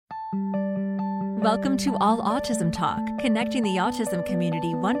Welcome to All Autism Talk, connecting the autism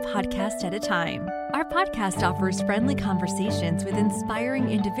community one podcast at a time. Our podcast offers friendly conversations with inspiring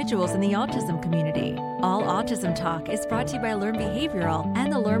individuals in the autism community. All Autism Talk is brought to you by Learn Behavioral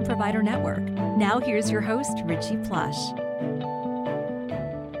and the Learn Provider Network. Now here's your host, Richie Plush.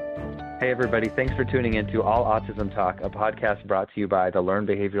 Hey everybody, thanks for tuning in to All Autism Talk, a podcast brought to you by the Learn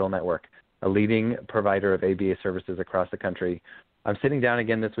Behavioral Network, a leading provider of ABA services across the country. I'm sitting down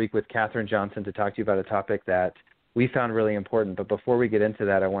again this week with Catherine Johnson to talk to you about a topic that we found really important. But before we get into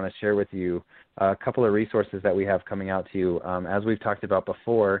that, I want to share with you a couple of resources that we have coming out to you. As we've talked about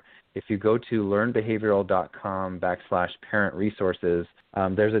before, if you go to learnbehavioral.com/parent resources,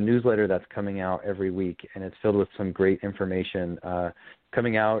 there's a newsletter that's coming out every week, and it's filled with some great information.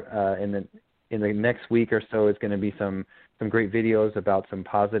 Coming out in the next week or so is going to be some great videos about some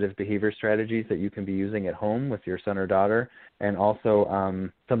positive behavior strategies that you can be using at home with your son or daughter, and also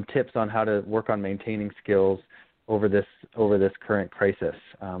some tips on how to work on maintaining skills over this current crisis.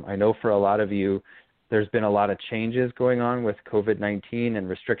 I know for a lot of you, there's been a lot of changes going on with COVID-19 and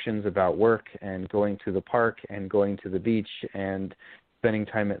restrictions about work and going to the park and going to the beach and spending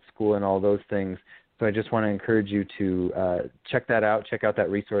time at school and all those things. So I just want to encourage you to check that out, check out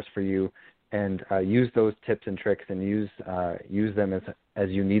that resource for you, and use those tips and tricks and use them as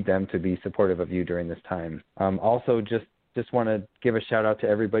you need them to be supportive of you during this time. Also, just want to give a shout out to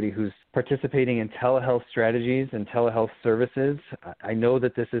everybody who's participating in telehealth strategies and telehealth services. I know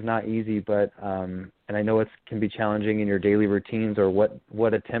that this is not easy, but and I know it can be challenging in your daily routines or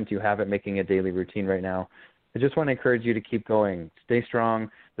what attempt you have at making a daily routine right now. I just want to encourage you to keep going. Stay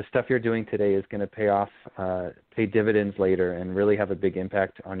strong. The stuff you're doing today is going to pay dividends later and really have a big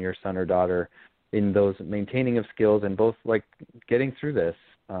impact on your son or daughter in those maintaining of skills and both like getting through this.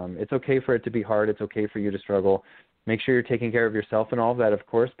 It's okay for it to be hard. It's okay for you to struggle. Make sure you're taking care of yourself and all of that, of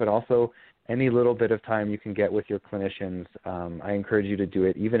course, but also any little bit of time you can get with your clinicians. I encourage you to do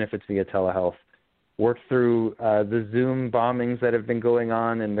it, even if it's via telehealth. Work through the Zoom bombings that have been going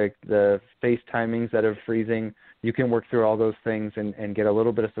on and the FaceTimings that are freezing. You can work through all those things and get a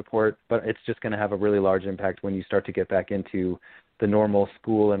little bit of support, but it's just going to have a really large impact when you start to get back into the normal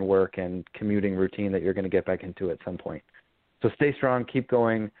school and work and commuting routine that you're going to get back into at some point. So stay strong, keep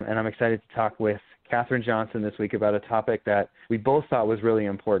going, and I'm excited to talk with Catherine Johnson this week about a topic that we both thought was really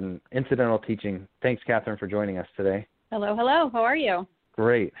important, incidental teaching. Thanks, Catherine, for joining us today. Hello. How are you?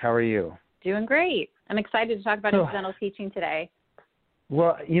 Great. How are you? Doing great. I'm excited to talk about incidental teaching today.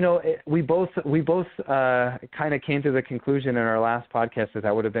 Well, we both kind of came to the conclusion in our last podcast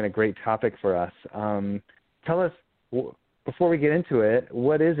that would have been a great topic for us. Tell us, before we get into it,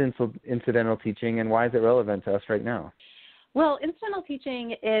 what is incidental teaching and why is it relevant to us right now? Well, incidental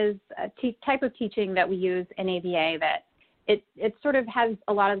teaching is a type of teaching that we use in ABA that it sort of has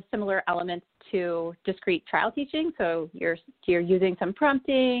a lot of similar elements to discrete trial teaching. So you're using some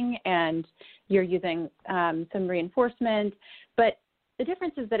prompting and you're using some reinforcement, but the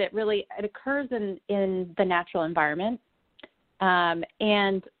difference is that it occurs in the natural environment.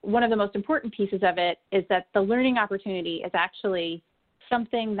 And one of the most important pieces of it is that the learning opportunity is actually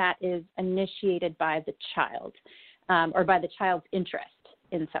something that is initiated by the child or by the child's interest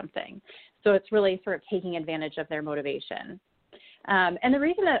in something. So it's really sort of taking advantage of their motivation. And the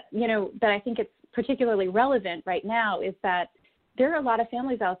reason that I think it's particularly relevant right now is that there are a lot of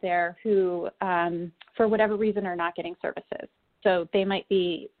families out there who, for whatever reason, are not getting services. So they might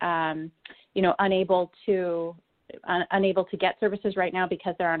be, unable to get services right now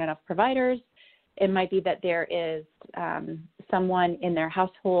because there aren't enough providers. It might be that there is someone in their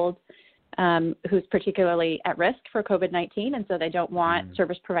household who's particularly at risk for COVID-19, and so they don't want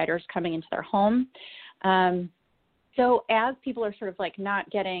service providers coming into their home. So as people are sort of like not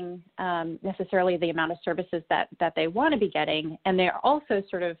getting necessarily the amount of services that they want to be getting, and they're also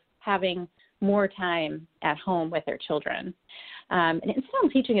sort of having more time at home with their children. And incidental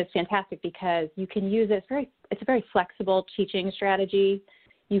teaching is fantastic because you can use it. It's a very flexible teaching strategy.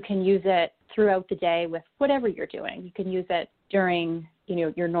 You can use it throughout the day with whatever you're doing. You can use it during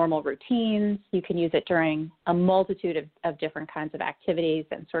your normal routines. You can use it during a multitude of different kinds of activities,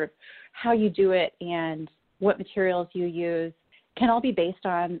 and sort of how you do it and what materials you use can all be based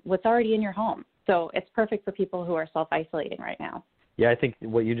on what's already in your home. So it's perfect for people who are self-isolating right now. Yeah, I think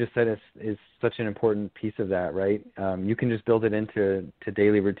what you just said is such an important piece of that, right? You can just build it into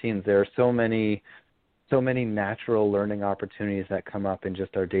daily routines. There are so many natural learning opportunities that come up in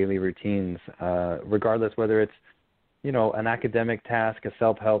just our daily routines, regardless whether it's an academic task, a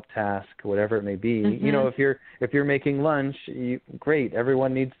self-help task, whatever it may be. Mm-hmm. If you're making lunch, great.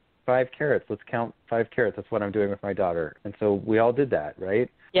 Everyone needs 5 carrots. Let's count 5 carrots. That's what I'm doing with my daughter. And so we all did that, right?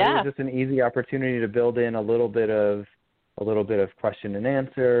 Yeah. But it was just an easy opportunity to build in a little bit of question and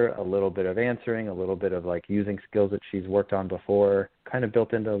answer, a little bit of answering, a little bit of like using skills that she's worked on before, kind of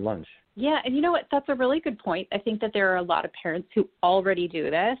built into lunch. Yeah, and you know what? That's a really good point. I think that there are a lot of parents who already do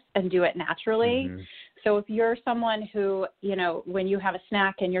this and do it naturally. Mm-hmm. So if you're someone who, you know, when you have a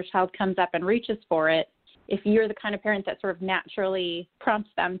snack and your child comes up and reaches for it, if you're the kind of parent that sort of naturally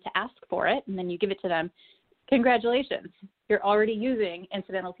prompts them to ask for it and then you give it to them, congratulations, you're already using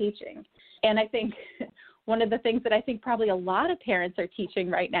incidental teaching. And I think one of the things that I think probably a lot of parents are teaching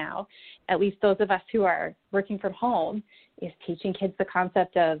right now, at least those of us who are working from home, is teaching kids the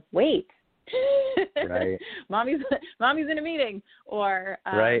concept of wait. Right. Mommy's in a meeting, or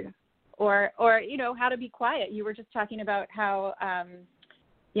right. Or you know, how to be quiet. You were just talking about how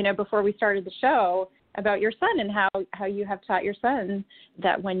you know, before we started the show, about your son and how you have taught your son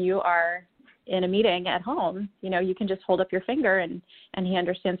that when you are in a meeting at home, you know, you can just hold up your finger and he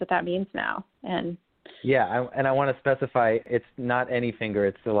understands what that means now. And yeah, I want to specify it's not any finger.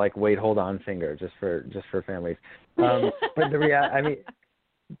 It's the like wait, hold on finger, just for families. But the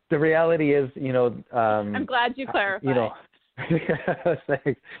reality is, you know, I'm glad you clarified. You know,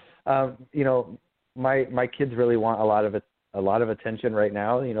 thanks. You know, my kids really want a lot of attention right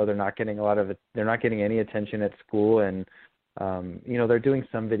now. You know, they're not getting any attention at school, and you know, they're doing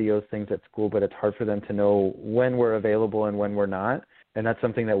some videos, things at school, but it's hard for them to know when we're available and when we're not. And that's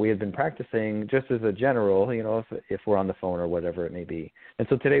something that we had been practicing just as a general, you know, if we're on the phone or whatever it may be. And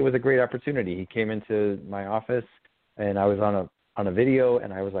so today was a great opportunity. He came into my office and I was on a video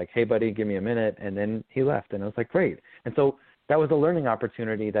and I was like, hey buddy, give me a minute. And then he left and I was like, great. And so that was a learning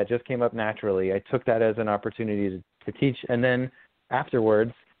opportunity that just came up naturally. I took that as an opportunity to teach. And then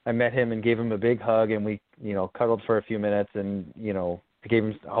afterwards I met him and gave him a big hug and we, you know, cuddled for a few minutes and, you know, I gave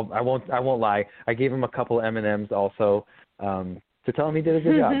him, I won't lie. I gave him a couple M&Ms also, to tell him he did a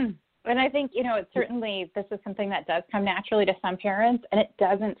good job. And I think, you know, it's certainly, this is something that does come naturally to some parents, and it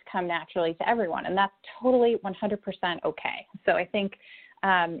doesn't come naturally to everyone, and that's totally 100% okay. So I think,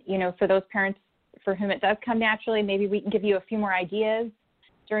 you know, for those parents for whom it does come naturally, maybe we can give you a few more ideas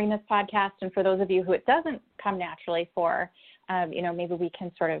during this podcast, and for those of you who it doesn't come naturally for, you know, maybe we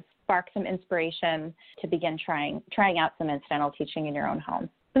can sort of spark some inspiration to begin trying out some incidental teaching in your own home.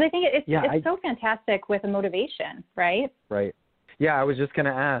 Because I think it's so fantastic with a motivation, right? Right. Yeah, I was just going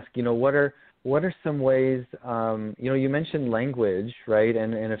to ask, you know, what are some ways, you know, you mentioned language, right?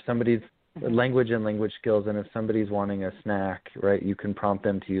 And if somebody's language and language skills, and if somebody's wanting a snack, right, you can prompt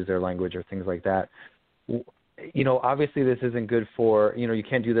them to use their language or things like that. You know, obviously this isn't good for, you know, you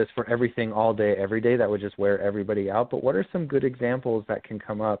can't do this for everything all day, every day. That would just wear everybody out. But what are some good examples that can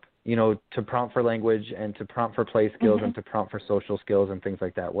come up, you know, to prompt for language and to prompt for play skills and to prompt for social skills and things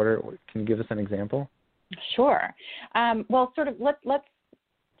like that? Can you give us an example? Sure. Well, sort of let's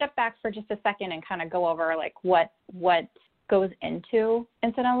step back for just a second and kind of go over like what goes into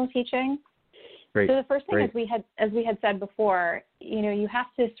incidental teaching. Great. So the first thing, Great. as we had said before, you know,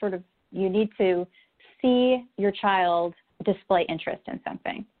 you need to see your child display interest in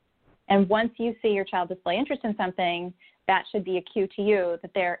something. And once you see your child display interest in something, that should be a cue to you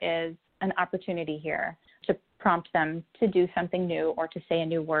that there is an opportunity here to prompt them to do something new or to say a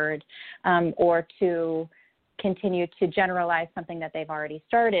new word, or to continue to generalize something that they've already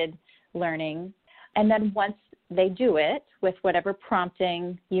started learning. And then once they do it with whatever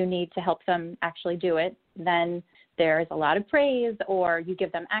prompting you need to help them actually do it, then there's a lot of praise, or you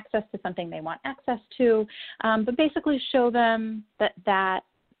give them access to something they want access to, but basically show them that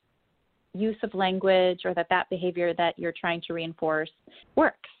use of language or that behavior that you're trying to reinforce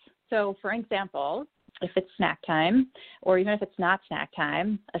works. So for example, if it's snack time, or even if it's not snack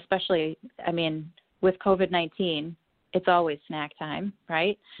time, especially, I mean, with COVID-19, it's always snack time,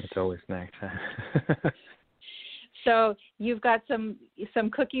 right? It's always snack time. So you've got some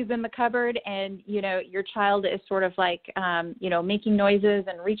cookies in the cupboard, and, you know, your child is sort of like, you know, making noises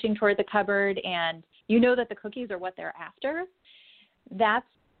and reaching toward the cupboard, and you know that the cookies are what they're after. That's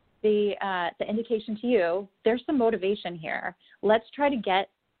the indication to you, there's some motivation here. Let's try to get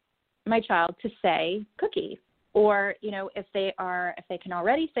my child to say cookie. Or, you know, if they can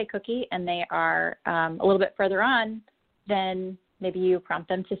already say cookie and they are a little bit further on, then maybe you prompt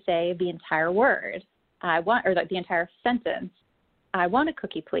them to say the entire word, or the entire sentence, I want a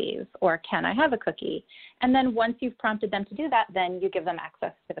cookie, please, or can I have a cookie? And then once you've prompted them to do that, then you give them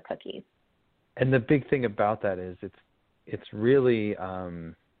access to the cookies. And the big thing about that is it's really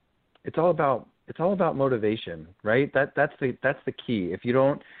it's all about motivation, right? That's the key. If you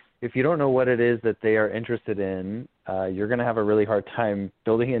don't if you don't know what it is that they are interested in, you're going to have a really hard time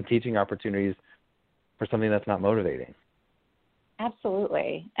building and teaching opportunities for something that's not motivating.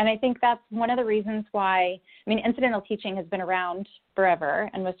 Absolutely. And I think that's one of the reasons why, incidental teaching has been around forever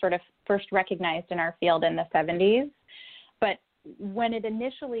and was sort of first recognized in our field in the 70s. But when it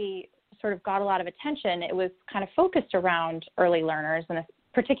initially sort of got a lot of attention, it was kind of focused around early learners and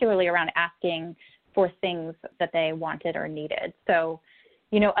particularly around asking for things that they wanted or needed. So,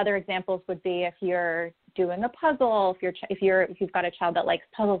 other examples would be if you're doing a puzzle, if you've got a child that likes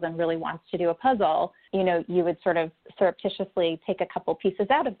puzzles and really wants to do a puzzle, you would sort of surreptitiously take a couple pieces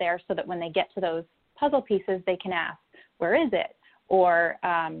out of there so that when they get to those puzzle pieces, they can ask, where is it? Or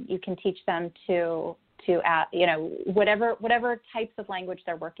you can teach them to whatever types of language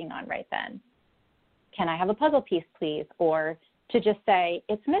they're working on right then. Can I have a puzzle piece, please? Or to just say,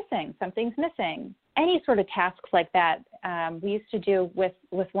 it's missing, something's missing. Any sort of tasks like that. We used to do with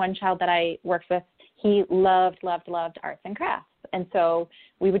one child that I worked with. He loved arts and crafts. And so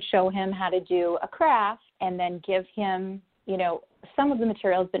we would show him how to do a craft and then give him, some of the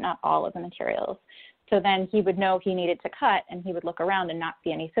materials, but not all of the materials. So then he would know he needed to cut, and he would look around and not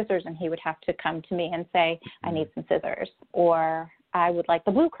see any scissors, and he would have to come to me and say, I need some scissors, or I would like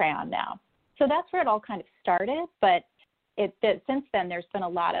the blue crayon now. So that's where it all kind of started, but since then there's been a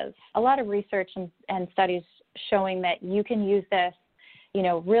lot of research and studies showing that you can use this,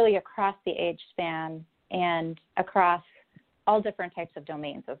 really across the age span and across all different types of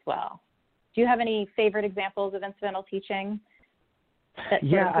domains as well. Do you have any favorite examples of incidental teaching that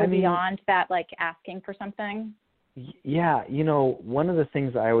go beyond that, like asking for something? Yeah, one of the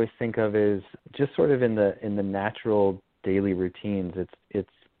things I always think of is just sort of in the natural daily routines. It's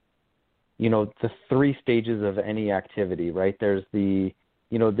the three stages of any activity, right? There's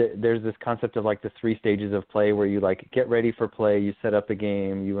there's this concept of like the three stages of play where you like get ready for play, you set up a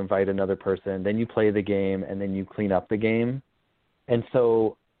game, you invite another person, then you play the game, and then you clean up the game. And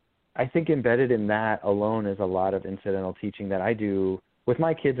so I think embedded in that alone is a lot of incidental teaching that I do with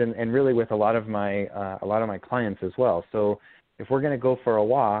my kids and really with a lot of my clients as well. So if we're going to go for a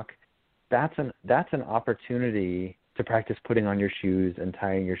walk, that's an opportunity to practice putting on your shoes and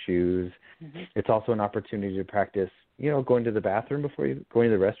tying your shoes. Mm-hmm. It's also an opportunity to practice, going to the restroom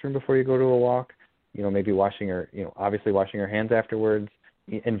before you go to a walk, maybe obviously washing your hands afterwards,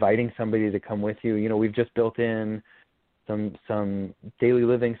 inviting somebody to come with you. We've just built in some daily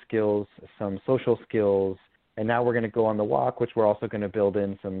living skills, some social skills, and now we're going to go on the walk, which we're also going to build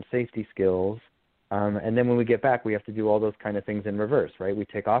in some safety skills. And then when we get back, we have to do all those kind of things in reverse, right? We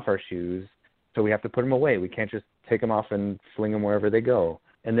take off our shoes, so we have to put them away. We can't just take them off and fling them wherever they go.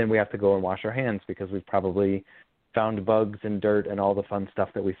 And then we have to go and wash our hands because we've probably found bugs and dirt and all the fun stuff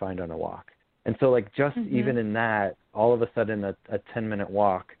that we find on a walk. And so even in that, all of a sudden a 10-minute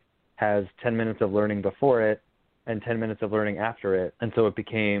walk has 10 minutes of learning before it and 10 minutes of learning after it. And so it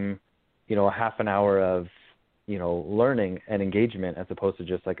became, a half an hour of, learning and engagement as opposed to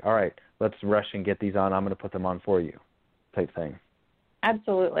just like, all right, let's rush and get these on. I'm going to put them on for you type thing.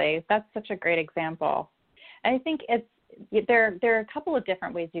 Absolutely. That's such a great example. And I think there are a couple of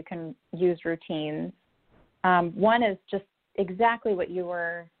different ways you can use routines. One is just exactly what you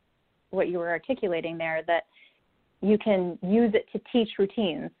were articulating there, that you can use it to teach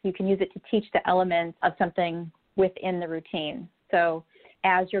routines. You can use it to teach the elements of something within the routine. So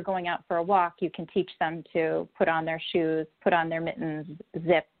as you're going out for a walk, you can teach them to put on their shoes, put on their mittens,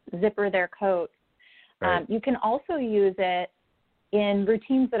 zipper their coat. Right. You can also use it in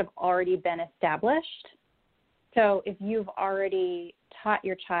routines that have already been established. So if you've already taught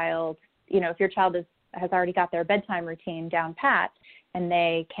your child, if your child has already got their bedtime routine down pat, and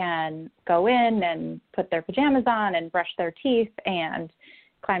they can go in and put their pajamas on and brush their teeth and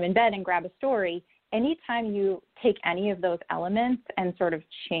climb in bed and grab a story, anytime you take any of those elements and sort of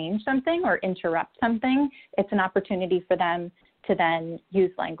change something or interrupt something, it's an opportunity for them to then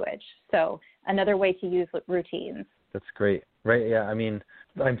use language. So another way to use routines. That's great. Right. Yeah. I mean,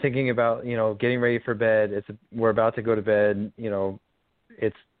 I'm thinking about, getting ready for bed. We're about to go to bed.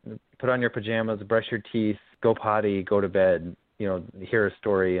 It's put on your pajamas, brush your teeth, go potty, go to bed, hear a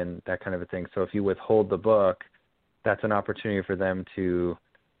story and that kind of a thing. So if you withhold the book, that's an opportunity for them to,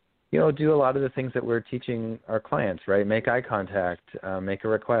 do a lot of the things that we're teaching our clients, right? Make eye contact, make a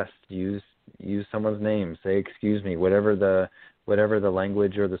request, use someone's name, say, excuse me, whatever the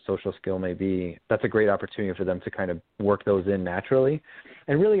language or the social skill may be. That's a great opportunity for them to kind of work those in naturally.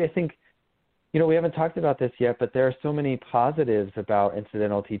 And really, I think, we haven't talked about this yet, but there are so many positives about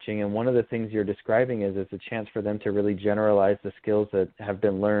incidental teaching. And one of the things you're describing is it's a chance for them to really generalize the skills that have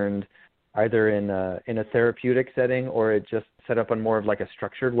been learned either in a therapeutic setting or it just set up on more of like a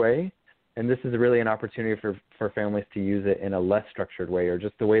structured way. And this is really an opportunity for families to use it in a less structured way, or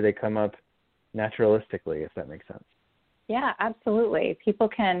just the way they come up naturalistically, if that makes sense. Yeah, absolutely. People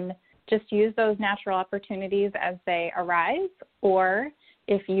can just use those natural opportunities as they arise, or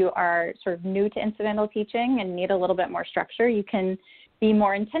if you are sort of new to incidental teaching and need a little bit more structure, you can be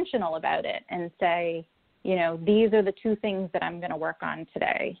more intentional about it and say, you know, these are the two things that I'm going to work on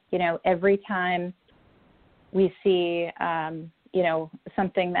today. You know, every time we see, you know,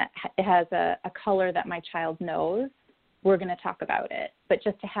 something that has a color that my child knows, we're going to talk about it. But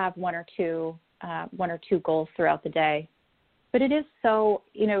just to have one or two goals throughout the day. But it is so,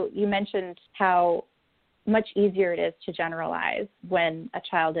 you know, you mentioned how much easier it is to generalize when a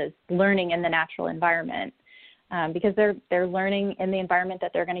child is learning in the natural environment, because they're learning in the environment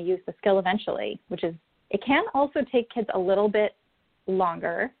that they're going to use the skill eventually, which is, it can also take kids a little bit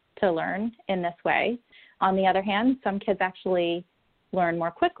longer to learn in this way. On the other hand, some kids actually learn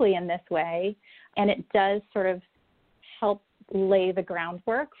more quickly in this way, and it does sort of help lay the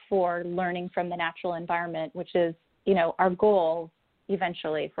groundwork for learning from the natural environment, which is, you know, our goal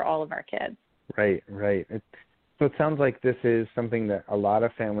eventually for all of our kids. Right. So it sounds like this is something that a lot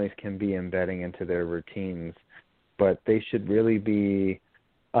of families can be embedding into their routines, but they should really be,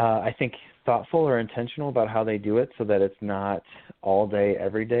 I think, thoughtful or intentional about how they do it so that it's not all day,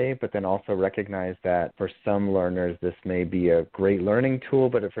 every day, but then also recognize that for some learners, this may be a great learning tool,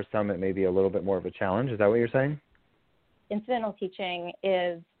 but for some, it may be a little bit more of a challenge. Is that what you're saying? Incidental teaching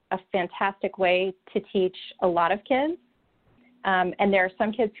is a fantastic way to teach a lot of kids. And there are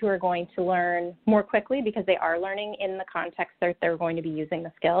some kids who are going to learn more quickly because they are learning in the context that they're going to be using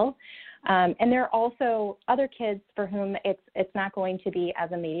the skill. And there are also other kids for whom it's not going to be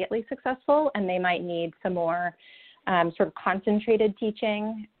as immediately successful, and they might need some more sort of concentrated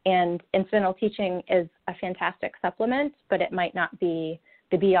teaching. And incidental teaching is a fantastic supplement, but it might not be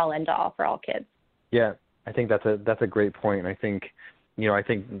the be-all, end-all for all kids. Yeah, I think that's a great point. I think, you know, I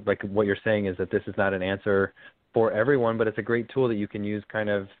think like what you're saying is that this is not an answer for everyone, but it's a great tool that you can use kind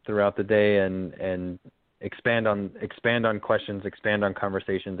of throughout the day and expand on questions, expand on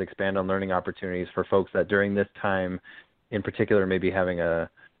conversations, expand on learning opportunities for folks that during this time in particular maybe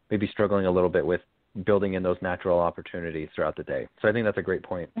struggling a little bit with building in those natural opportunities throughout the day. So I think that's a great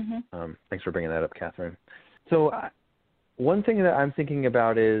point. Mm-hmm. Thanks for bringing that up, Catherine. So one thing that I'm thinking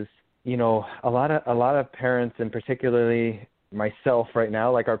about is, you know, a lot of parents, and particularly myself right now,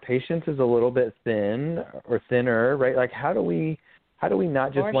 like our patience is a little bit thinner, right? Like how do we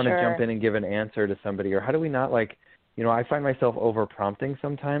not just want to jump in and give an answer to somebody, or how do we not, like, you know, I find myself over prompting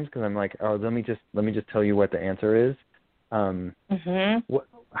sometimes because I'm like, oh, let me just tell you what the answer is. How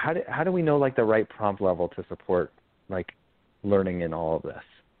do we know like the right prompt level to support like learning in all of this?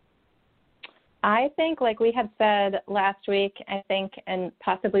 I think, like we had said last week, I think, and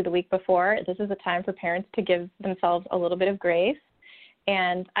possibly the week before, this is a time for parents to give themselves a little bit of grace.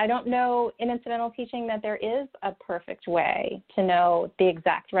 And I don't know in incidental teaching that there is a perfect way to know the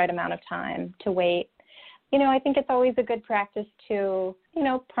exact right amount of time to wait. You know, I think it's always a good practice to, you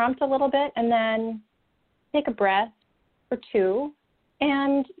know, prompt a little bit and then take a breath or two.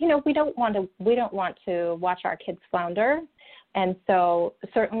 And, you know, we don't want to watch our kids flounder. And so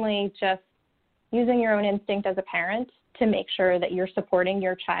certainly just using your own instinct as a parent to make sure that you're supporting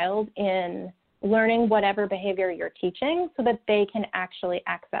your child in learning whatever behavior you're teaching so that they can actually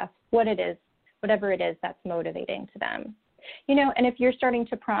access whatever it is that's motivating to them. You know, and if you're starting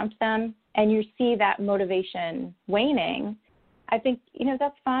to prompt them and you see that motivation waning, I think, you know,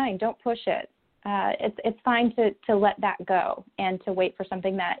 that's fine. Don't push it. It's fine to let that go and to wait for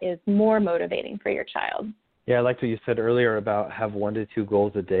something that is more motivating for your child. Yeah, I liked what you said earlier about have 1 to 2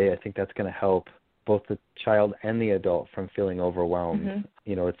 goals a day. I think that's going to help both the child and the adult from feeling overwhelmed. Mm-hmm.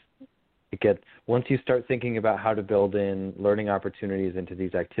 You know, once you start thinking about how to build in learning opportunities into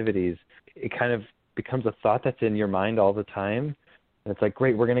these activities, it kind of becomes a thought that's in your mind all the time. And it's like,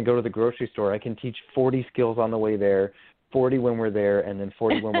 great, we're going to go to the grocery store. I can teach 40 skills on the way there, 40 when we're there, and then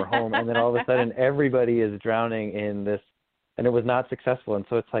 40 when we're home. And then all of a sudden everybody is drowning in this, and it was not successful. And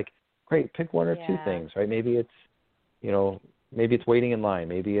so it's like, great, pick 1 or 2 things, right? Maybe it's, you know, maybe it's waiting in line.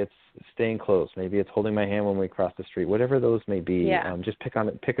 Maybe it's staying close. Maybe it's holding my hand when we cross the street. Whatever those may be, just pick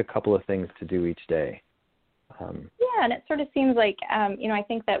a couple of things to do each day. And it sort of seems like, you know, I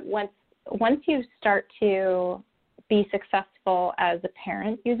think that once you start to be successful as a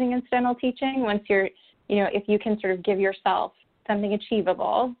parent using incidental teaching, once you're, you know, if you can sort of give yourself something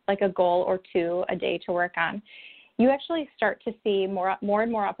achievable, like a goal or 2 a day to work on, you actually start to see more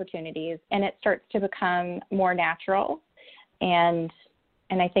and more opportunities, and it starts to become more natural. And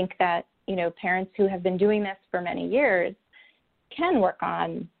I think that, parents who have been doing this for many years can work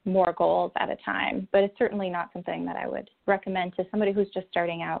on more goals at a time, but it's certainly not something that I would recommend to somebody who's just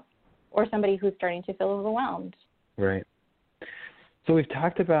starting out or somebody who's starting to feel overwhelmed. Right. So we've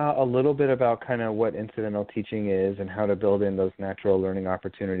talked about a little bit about kind of what incidental teaching is and how to build in those natural learning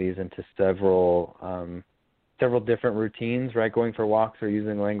opportunities into several different routines, right? Going for walks or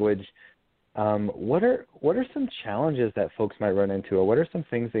using language. What are some challenges that folks might run into, or what are some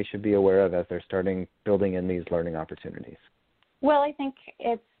things they should be aware of as they're starting building in these learning opportunities? Well, I think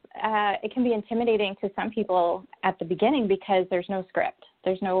it can be intimidating to some people at the beginning because there's no script.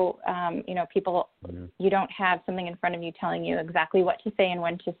 There's no, people, you don't have something in front of you telling you exactly what to say and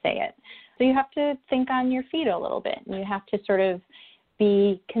when to say it. So you have to think on your feet a little bit, and you have to sort of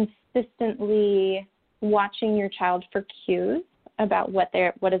be consistently watching your child for cues about what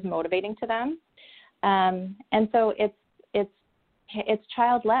is motivating to them. And so it's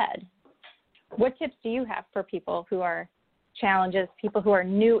child-led. What tips do you have for people who are people who are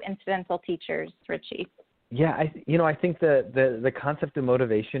new incidental teachers, Richie? Yeah, I think the concept of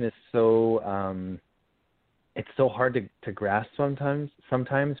motivation is so it's so hard to grasp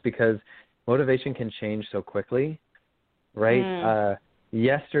sometimes because motivation can change so quickly, right?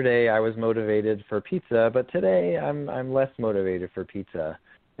 Yesterday I was motivated for pizza, but today I'm less motivated for pizza.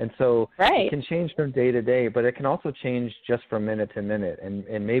 And so It can change from day to day, but it can also change just from minute to minute.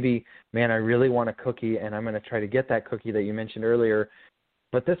 And maybe, man, I really want a cookie, and I'm going to try to get that cookie that you mentioned earlier,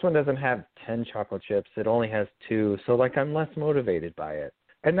 but this one doesn't have 10 chocolate chips. It only has 2. So, I'm less motivated by it.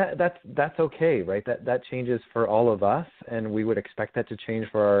 And that's okay, right? That changes for all of us, and we would expect that to change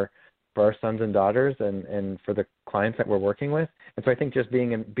for our sons and daughters and for the clients that we're working with. And so I think just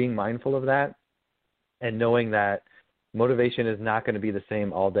being mindful of that and knowing that motivation is not going to be the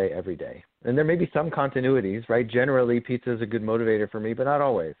same all day, every day. And there may be some continuities, right? Generally, pizza is a good motivator for me, but not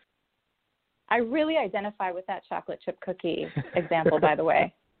always. I really identify with that chocolate chip cookie example, by the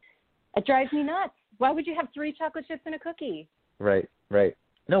way. It drives me nuts. Why would you have 3 chocolate chips in a cookie? Right.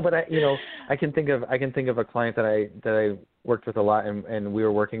 No, but I can think of a client that I worked with a lot, and we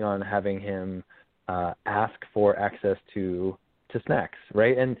were working on having him ask for access to snacks,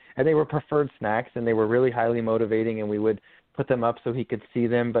 right? And they were preferred snacks, and they were really highly motivating, and we would put them up so he could see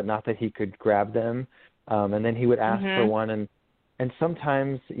them, but not that he could grab them. And then he would ask for one, and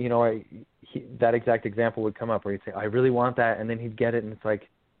sometimes, that exact example would come up where he'd say, I really want that, and then he'd get it, and it's like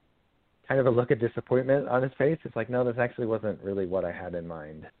kind of a look of disappointment on his face. It's like, no, this actually wasn't really what I had in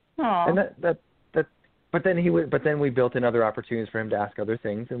mind. Aww. And but then we built in other opportunities for him to ask other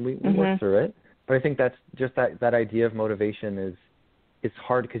things, and we worked through it. But I think that's just that idea of motivation is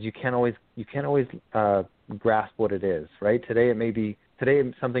hard because you can't always grasp what it is, right? Today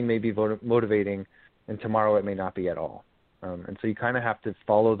something may be motivating, and tomorrow it may not be at all. And so you kind of have to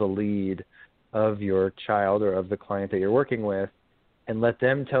follow the lead of your child or of the client that you're working with, and let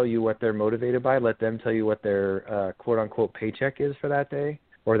them tell you what they're motivated by. Let them tell you what their quote unquote paycheck is for that day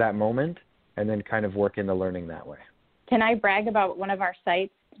or that moment, and then kind of work into learning that way. Can I brag about one of our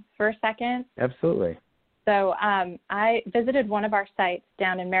sites for a second? Absolutely. So I visited one of our sites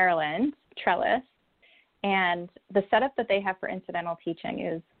down in Maryland, Trellis, and the setup that they have for incidental teaching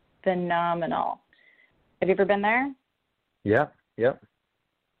is phenomenal. Have you ever been there? Yeah. Yep.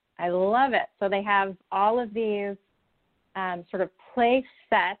 I love it. So they have all of these sort of play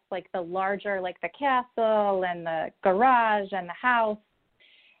sets, like the larger, like the castle and the garage and the house.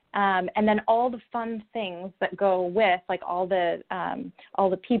 And then all the fun things that go with, like all the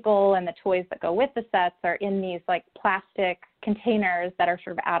people and the toys that go with the sets are in these like plastic containers that are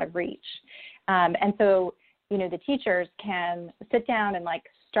sort of out of reach. And so, the teachers can sit down and like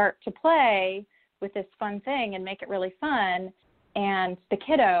start to play with this fun thing and make it really fun. And the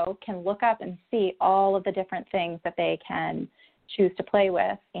kiddo can look up and see all of the different things that they can choose to play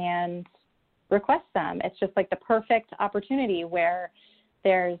with and request them. It's just like the perfect opportunity where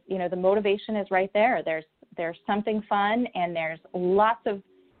there's, the motivation is right there. There's something fun, and there's lots of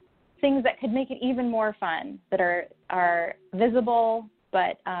things that could make it even more fun that are visible,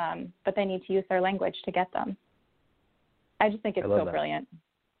 but they need to use their language to get them. I just think it's so brilliant.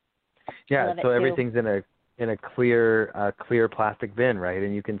 Yeah, so everything's in a clear plastic bin, right?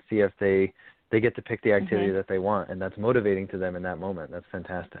 And you can see if they get to pick the activity that they want, and that's motivating to them in that moment. That's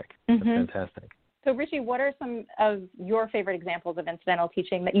fantastic. That's fantastic. So, Richie, what are some of your favorite examples of incidental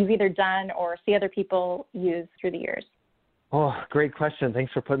teaching that you've either done or see other people use through the years? Oh, great question.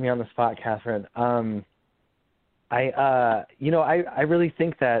 Thanks for putting me on the spot, Catherine. I really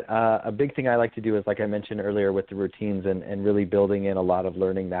think that a big thing I like to do is, like I mentioned earlier, with the routines and really building in a lot of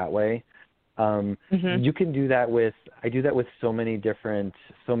learning that way. You can do that I do that with so many different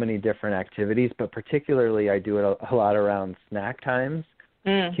activities, but particularly I do it a lot around snack times.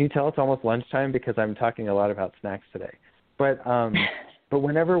 Can you tell it's almost lunchtime because I'm talking a lot about snacks today? But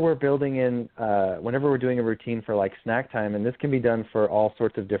whenever we're doing a routine for like snack time, and this can be done for all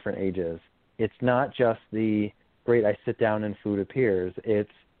sorts of different ages, it's not just great, I sit down and food appears.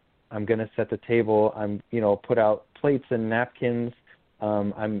 I'm going to set the table. I'm, put out plates and napkins.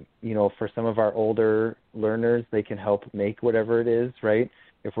 For some of our older learners, they can help make whatever it is, right?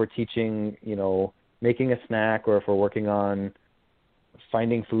 If we're teaching, making a snack, or if we're working on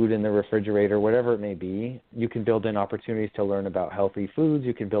finding food in the refrigerator, whatever it may be, you can build in opportunities to learn about healthy foods.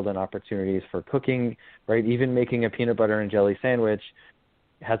 You can build in opportunities for cooking, right? Even making a peanut butter and jelly sandwich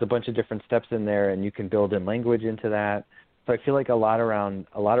has a bunch of different steps in there, and you can build in language into that. So I feel like a lot around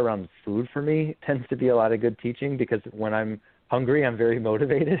food for me tends to be a lot of good teaching, because when I'm hungry, I'm very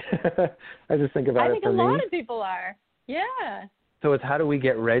motivated. I just think about it for me. I think a lot of people are. Yeah. So it's how do we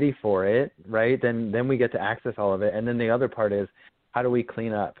get ready for it, right? Then we get to access all of it. And then the other part is, how do we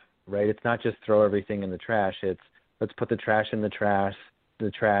clean up, right? It's not just throw everything in the trash. It's let's put the trash in the trash,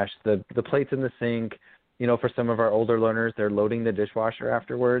 the plates in the sink. For some of our older learners, they're loading the dishwasher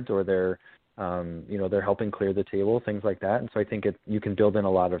afterwards, or they're helping clear the table, things like that. And so I think you can build in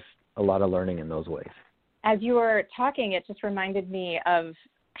a lot of learning in those ways. As you were talking, it just reminded me of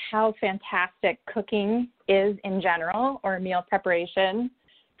how fantastic cooking is in general, or meal preparation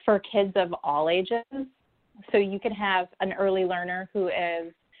for kids of all ages. So you can have an early learner who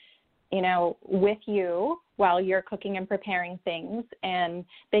is, with you while you're cooking and preparing things, and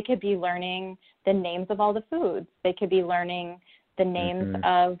they could be learning the names of all the foods. They could be learning the names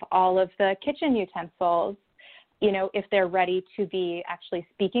of all of the kitchen utensils. If they're ready to be actually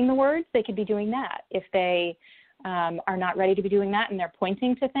speaking the words, they could be doing that. If they are not ready to be doing that and they're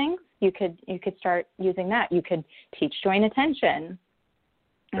pointing to things, you could start using that. You could teach joint attention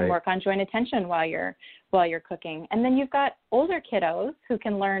and work on joint attention while you're cooking. And then you've got older kiddos who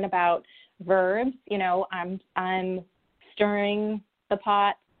can learn about verbs. I'm stirring the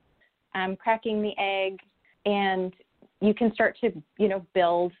pot, I'm cracking the egg, and you can start to,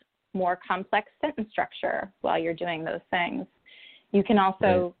 build more complex sentence structure while you're doing those things. You can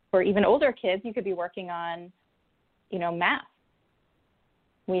also, for even older kids, you could be working on, math.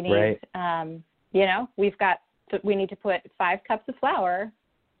 We need, we need to put 5 cups of flour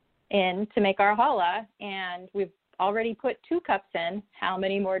in to make our challah, and we've already put 2 cups in. How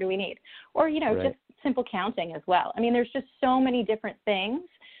many more do we need? Or, just simple counting as well. I mean, there's just so many different things.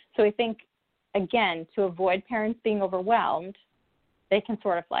 So I think, again, to avoid parents being overwhelmed, they can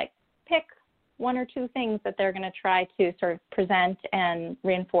sort of pick 1 or 2 things that they're going to try to sort of present and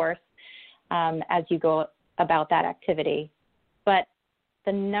reinforce as you go about that activity. But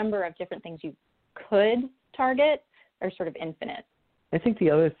the number of different things you could target are sort of infinite. I think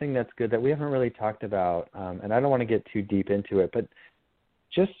the other thing that's good that we haven't really talked about, and I don't want to get too deep into it, but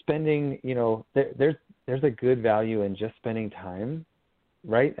just spending, there's a good value in just spending time,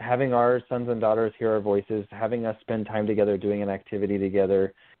 right? Having our sons and daughters hear our voices, having us spend time together doing an activity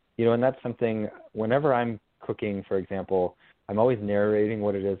together, and that's something, whenever I'm cooking, for example, I'm always narrating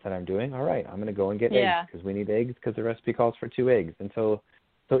what it is that I'm doing. All right, I'm going to go and get eggs because we need eggs because the recipe calls for 2 eggs. And so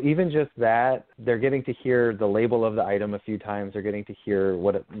even just that, they're getting to hear the label of the item a few times. They're getting to hear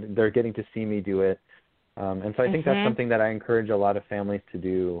they're getting to see me do it. And so I think that's something that I encourage a lot of families to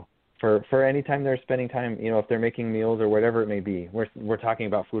do for any time they're spending time, if they're making meals or whatever it may be. We're talking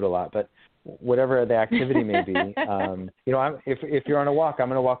about food a lot, but whatever the activity may be, if you're on a walk, I'm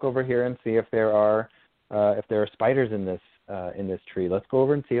going to walk over here and see if there are spiders in this tree. Let's go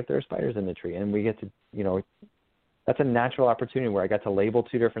over and see if there are spiders in the tree. And we get to, that's a natural opportunity where I got to label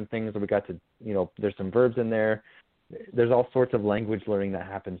 2 different things. We got to, there's some verbs in there. There's all sorts of language learning that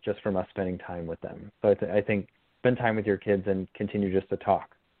happens just from us spending time with them. So I think spend time with your kids and continue just to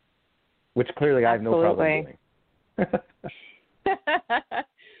talk, which clearly I have no problem doing.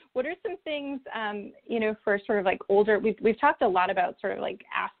 What are some things, for sort of older, we've talked a lot about sort of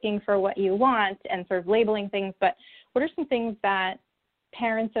asking for what you want and sort of labeling things, but what are some things that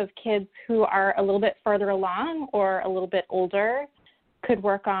parents of kids who are a little bit further along or a little bit older could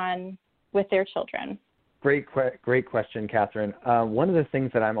work on with their children? Great question, Catherine. One of the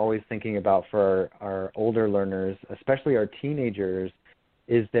things that I'm always thinking about for our older learners, especially our teenagers,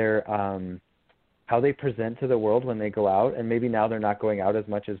 is their how they present to the world when they go out. And maybe now they're not going out as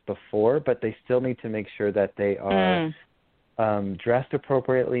much as before, but they still need to make sure that they are dressed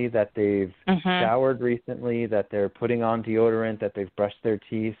appropriately, that they've showered recently, that they're putting on deodorant, that they've brushed their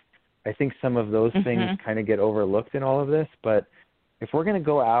teeth. I think some of those things kind of get overlooked in all of this, but if we're going to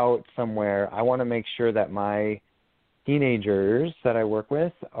go out somewhere, I want to make sure that my teenagers that I work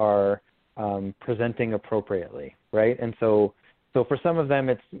with are presenting appropriately, right? And so for some of them,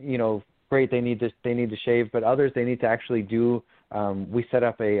 it's, you know, great, they need to shave, but others, they need to actually do, we set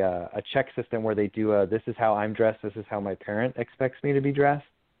up a check system where they do this is how I'm dressed, this is how my parent expects me to be dressed.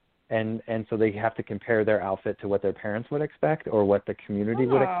 And so they have to compare their outfit to what their parents would expect or what the community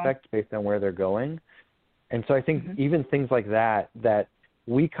would expect based on where they're going. And so I think even things like that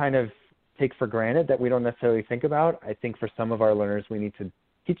we kind of take for granted that we don't necessarily think about, I think for some of our learners, we need to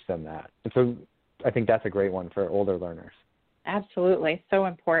teach them that. And so I think that's a great one for older learners. Absolutely. So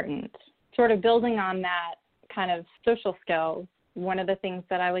important. Sort of building on that kind of social skills, one of the things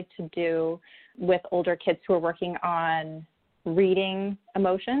that I like to do with older kids who are working on reading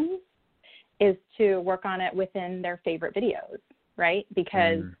emotions is to work on it within their favorite videos, right?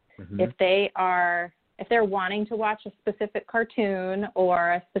 Because if they're wanting to watch a specific cartoon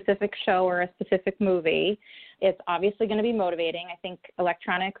or a specific show or a specific movie, it's obviously going to be motivating. I think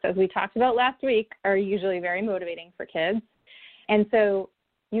electronics, as we talked about last week, are usually very motivating for kids. And so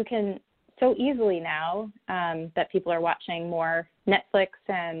you can so easily now that people are watching more Netflix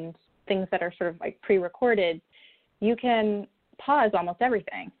and things that are sort of like pre-recorded, you can pause almost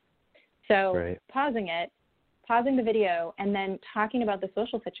everything. So pausing the video and then talking about the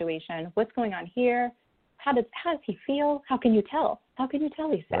social situation, what's going on here, how does he feel? How can you tell? How can you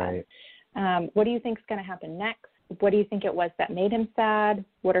tell he's sad? What do you think is going to happen next? What do you think it was that made him sad?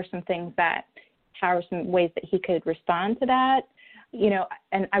 What are some things how are some ways that he could respond to that? You know,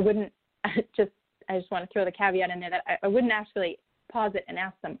 and I just want to throw the caveat in there that I wouldn't actually pause it and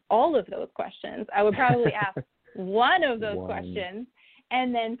ask them all of those questions. I would probably ask one of those questions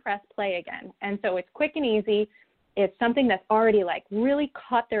and then press play again. And so it's quick and easy. It's something that's already like really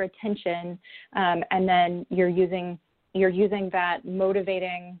caught their attention. And then you're using that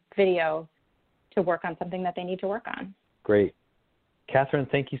motivating video to work on something that they need to work on. Great. Catherine,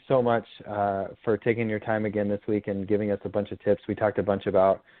 thank you so much for taking your time again this week and giving us a bunch of tips. We talked a bunch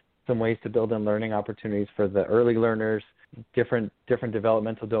about some ways to build in learning opportunities for the early learners, different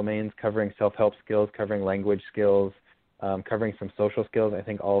developmental domains, covering self-help skills, covering language skills, covering some social skills. I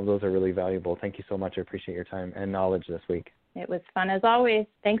think all of those are really valuable. Thank you so much. I appreciate your time and knowledge this week. It was fun as always.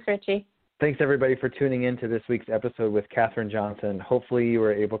 Thanks, Richie. Thanks, everybody, for tuning in to this week's episode with Catherine Johnson. Hopefully you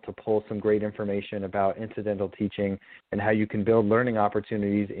were able to pull some great information about incidental teaching and how you can build learning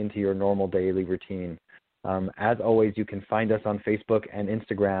opportunities into your normal daily routine. As always, you can find us on Facebook and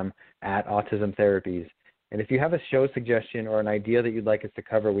Instagram at Autism Therapies. And if you have a show suggestion or an idea that you'd like us to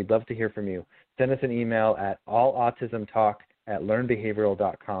cover, we'd love to hear from you. Send us an email at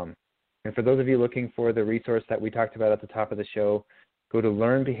allautismtalk@learnbehavioral.com. And for those of you looking for the resource that we talked about at the top of the show, go to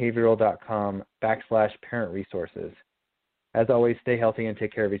learnbehavioral.com/parent resources. As always, stay healthy and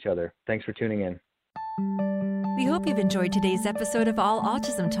take care of each other. Thanks for tuning in. We hope you've enjoyed today's episode of All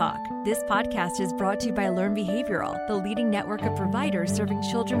Autism Talk. This podcast is brought to you by Learn Behavioral, the leading network of providers serving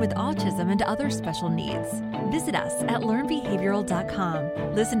children with autism and other special needs. Visit us at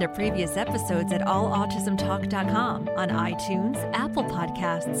learnbehavioral.com. Listen to previous episodes at allautismtalk.com, on iTunes, Apple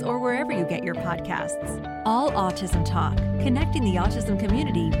Podcasts, or wherever you get your podcasts. All Autism Talk, connecting the autism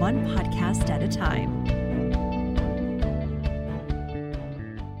community one podcast at a time.